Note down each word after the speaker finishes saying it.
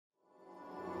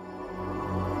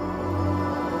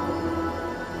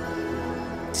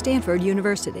Stanford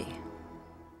University.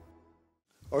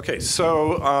 Okay,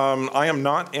 so I am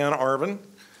not Ann Arvin.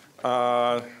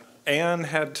 Ann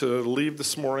had to leave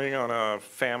this morning on a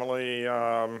family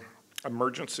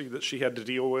emergency that she had to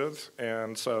deal with,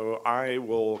 and so I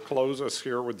will close us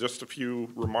here with just a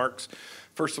few remarks.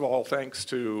 First of all, thanks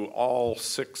to all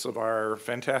 6 of our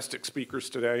fantastic speakers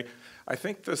today. I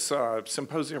think this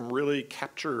symposium really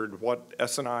captured what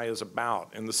S&I is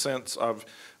about in the sense of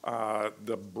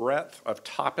the breadth of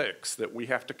topics that we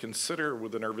have to consider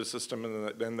with the nervous system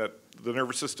and that the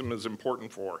nervous system is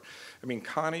important for. I mean,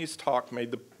 Connie's talk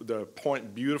made the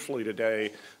point beautifully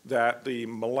today that the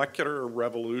molecular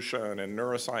revolution in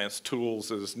neuroscience tools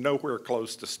is nowhere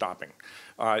close to stopping.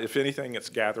 If anything, it's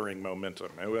gathering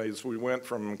momentum. As we went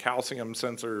from calcium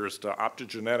sensors to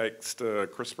optogenetics to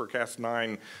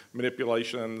CRISPR-Cas9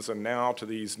 manipulations and now to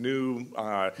these new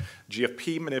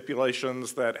GFP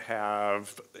manipulations that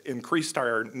have increased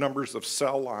our numbers of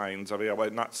cell lines available,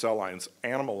 not cell lines,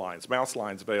 animal lines, mouse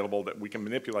lines available that we can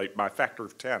manipulate by a factor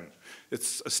of 10.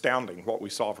 It's astounding what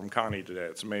we saw from Connie today.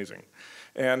 It's amazing.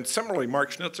 And similarly,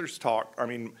 Mark Schnitzer's talk, I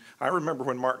mean, I remember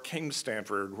when Mark came to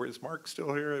Stanford. Is Mark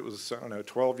still here? It was, I don't know,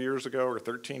 12 years ago or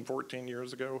 13, 14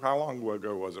 years ago. How long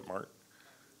ago was it, Mark?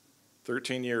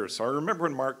 13 years. So I remember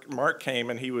when Mark came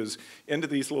and he was into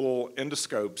these little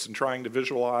endoscopes and trying to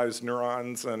visualize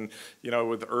neurons and, you know,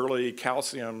 with early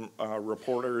calcium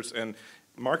reporters. And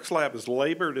Mark's lab has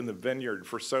labored in the vineyard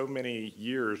for so many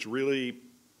years, really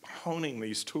honing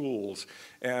these tools,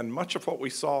 and much of what we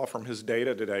saw from his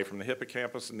data today from the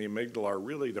hippocampus and the amygdala are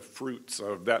really the fruits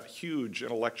of that huge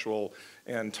intellectual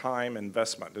and time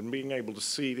investment, and being able to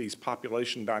see these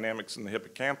population dynamics in the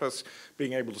hippocampus,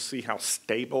 being able to see how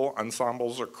stable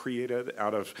ensembles are created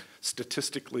out of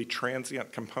statistically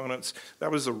transient components.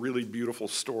 That was a really beautiful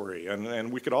story,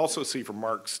 and we could also see from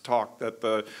Mark's talk that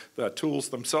the tools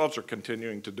themselves are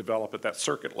continuing to develop at that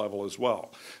circuit level as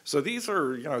well. So these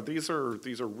are, you know, these are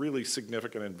really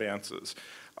significant advances.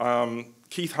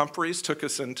 Keith Humphreys took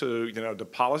us into, you know, the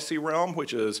policy realm,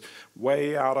 which is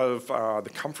way out of the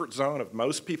comfort zone of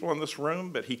most people in this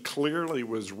room, but he clearly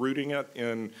was rooting it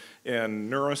in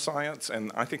neuroscience,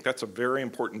 and I think that's a very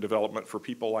important development for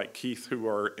people like Keith who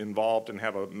are involved and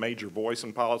have a major voice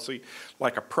in policy.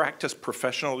 Like a practice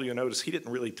professional, you notice he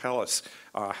didn't really tell us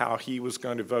how he was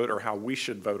going to vote or how we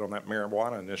should vote on that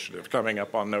marijuana initiative coming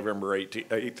up on November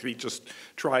 8th. He just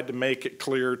tried to make it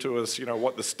clear to us, you know,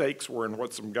 what the stakes were and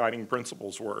what some guiding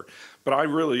principles were. But I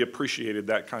really appreciated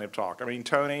that kind of talk. I mean,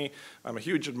 Tony, I'm a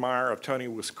huge admirer of Tony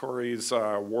Wiscori's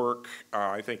work.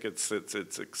 I think its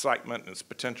excitement and its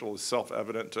potential is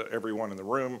self-evident to everyone in the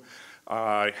room.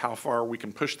 How far we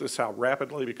can push this, how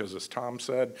rapidly, because as Tom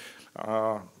said,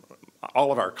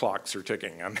 all of our clocks are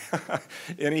ticking, and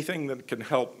anything that can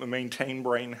help maintain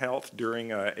brain health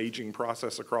during an aging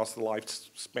process across the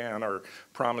lifespan or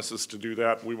promises to do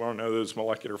that. We want to know those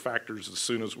molecular factors as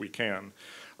soon as we can.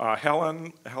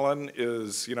 Helen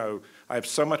is, you know, I have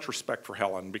so much respect for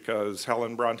Helen because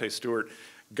Helen Bronte Stewart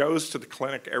goes to the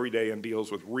clinic every day and deals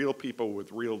with real people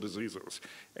with real diseases.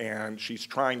 And she's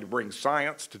trying to bring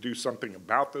science to do something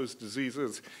about those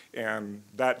diseases, and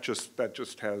that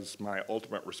just has my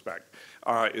ultimate respect.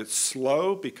 It's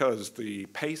slow because the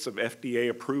pace of FDA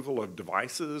approval of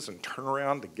devices and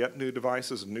turnaround to get new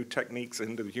devices and new techniques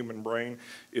into the human brain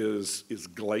is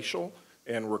glacial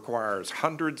and requires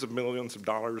hundreds of millions of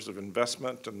dollars of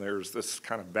investment, and there's this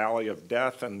kind of valley of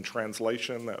death and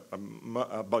translation that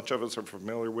a bunch of us are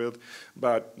familiar with.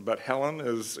 But Helen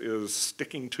is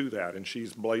sticking to that, and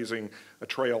she's blazing a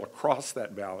trail across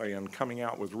that valley and coming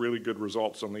out with really good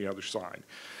results on the other side.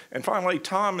 And finally,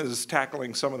 Tom is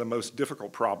tackling some of the most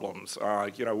difficult problems.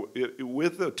 You know,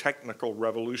 with the technical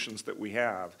revolutions that we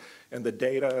have and the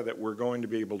data that we're going to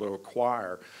be able to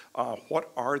acquire,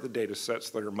 what are the data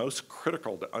sets that are most critical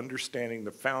to understanding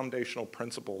the foundational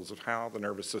principles of how the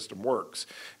nervous system works,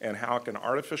 and how can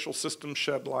artificial systems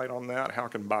shed light on that? How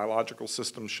can biological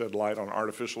systems shed light on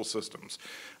artificial systems?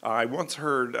 I once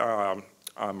heard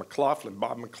Bob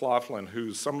McLaughlin,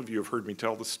 who some of you have heard me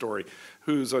tell the story,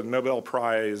 who's a Nobel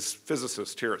Prize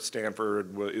physicist here at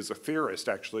Stanford, is a theorist,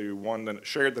 actually, one that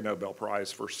shared the Nobel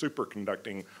Prize for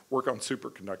superconducting,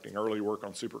 early work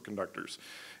on superconductors.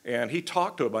 And he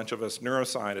talked to a bunch of us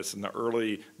neuroscientists in the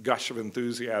early gush of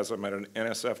enthusiasm at an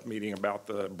NSF meeting about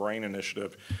the brain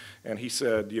initiative. And he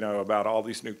said, you know, about all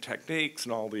these new techniques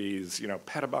and all these, you know,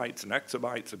 petabytes and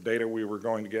exabytes of data we were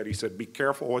going to get. He said, be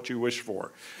careful what you wish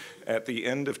for. At the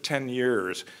end of 10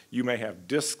 years, you may have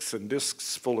disks and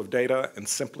disks full of data and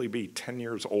simply be 10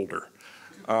 years older.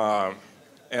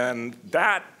 And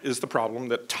that is the problem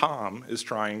that Tom is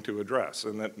trying to address,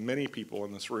 and that many people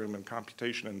in this room in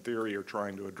computation and theory are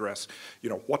trying to address.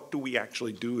 What do we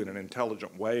actually do in an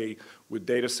intelligent way with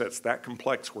data sets that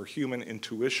complex where human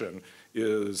intuition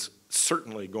is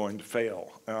certainly going to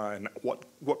fail, and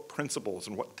what principles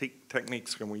and what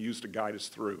techniques can we use to guide us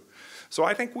through? So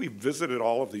I think we've visited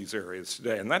all of these areas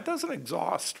today, and that doesn't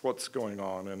exhaust what's going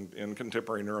on in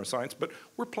contemporary neuroscience, but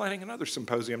we're planning another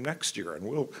symposium next year, and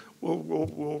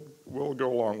we'll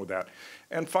go along with that.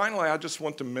 And finally, I just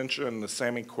want to mention the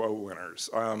Smi Quote Winners.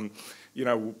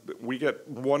 We get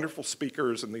wonderful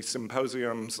speakers in these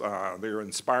symposiums. They're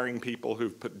inspiring people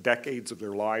who've put decades of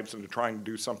their lives into trying to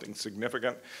do something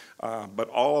significant. But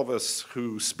all of us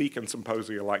who speak in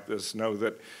symposia like this know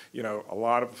that, a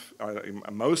lot of,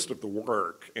 most of the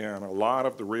work and a lot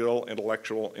of the real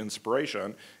intellectual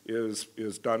inspiration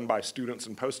is done by students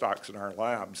and postdocs in our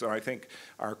labs. And I think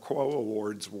our Quo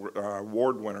Awards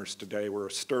award winners today were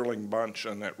a sterling bunch,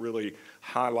 and that really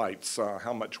highlights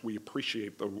how much we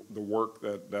appreciate the work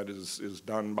that is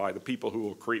done by the people who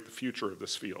will create the future of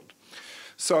this field.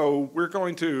 So we're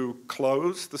going to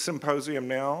close the symposium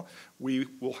now. We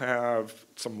will have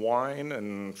some wine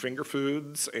and finger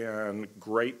foods and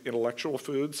great intellectual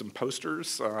foods and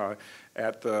posters on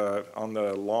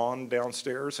the lawn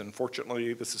downstairs. And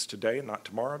fortunately, this is today and not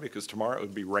tomorrow, because tomorrow it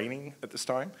would be raining at this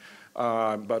time.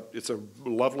 But it's a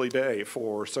lovely day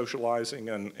for socializing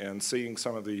and seeing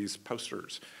some of these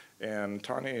posters. And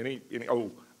Tanya,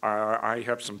 I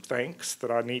have some thanks that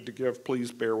I need to give.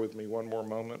 Please bear with me one more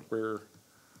moment where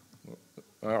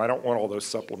I don't want all those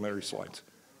supplementary slides.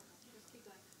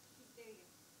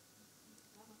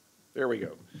 There we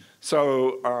go.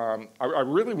 So I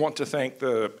really want to thank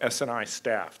the SNI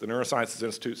staff, the Neurosciences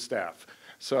Institute staff.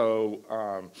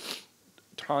 So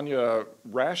Tanya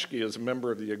Raschke is a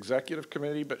member of the executive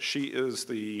committee, but she is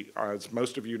as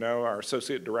most of you know, our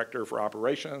associate director for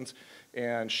operations,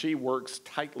 and she works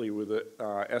tightly with the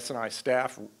SNI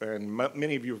staff, and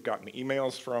many of you have gotten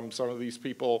emails from some of these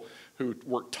people who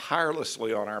work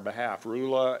tirelessly on our behalf.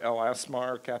 Rula El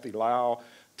Asmar, Kathy Lau,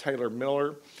 Taylor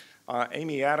Miller.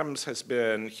 Amy Adams has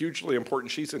been hugely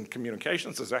important. She's in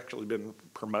communications, has actually been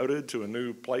promoted to a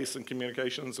new place in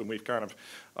communications, and we've kind of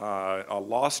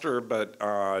lost her, but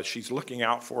she's looking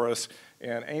out for us.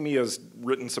 And Amy has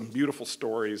written some beautiful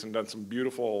stories and done some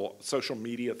beautiful social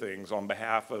media things on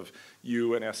behalf of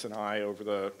you and SNI over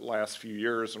the last few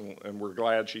years, and we're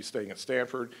glad she's staying at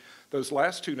Stanford. Those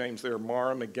last two names there,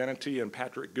 Mara McGinnity and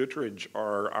Patrick Guttridge,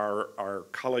 are our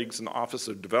colleagues in the Office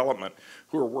of Development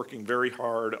who are working very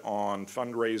hard on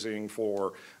fundraising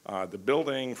for the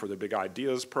building, for the Big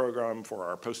Ideas program, for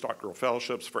our postdoctoral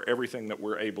fellowships, for everything that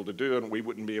we're able to do, and we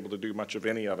wouldn't be able to do much of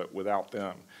any of it without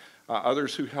them.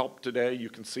 Others who helped today, you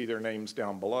can see their names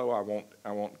down below.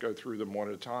 I won't go through them one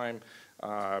at a time.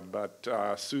 But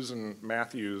Susan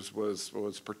Matthews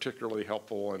was particularly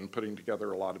helpful in putting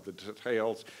together a lot of the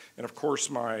details. And of course,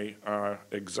 my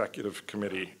executive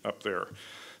committee up there.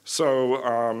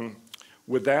 So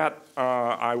with that,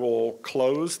 I will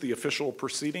close the official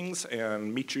proceedings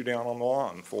and meet you down on the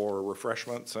lawn for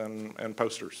refreshments and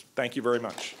posters. Thank you very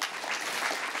much.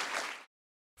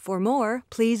 For more,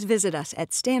 please visit us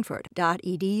at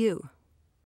stanford.edu.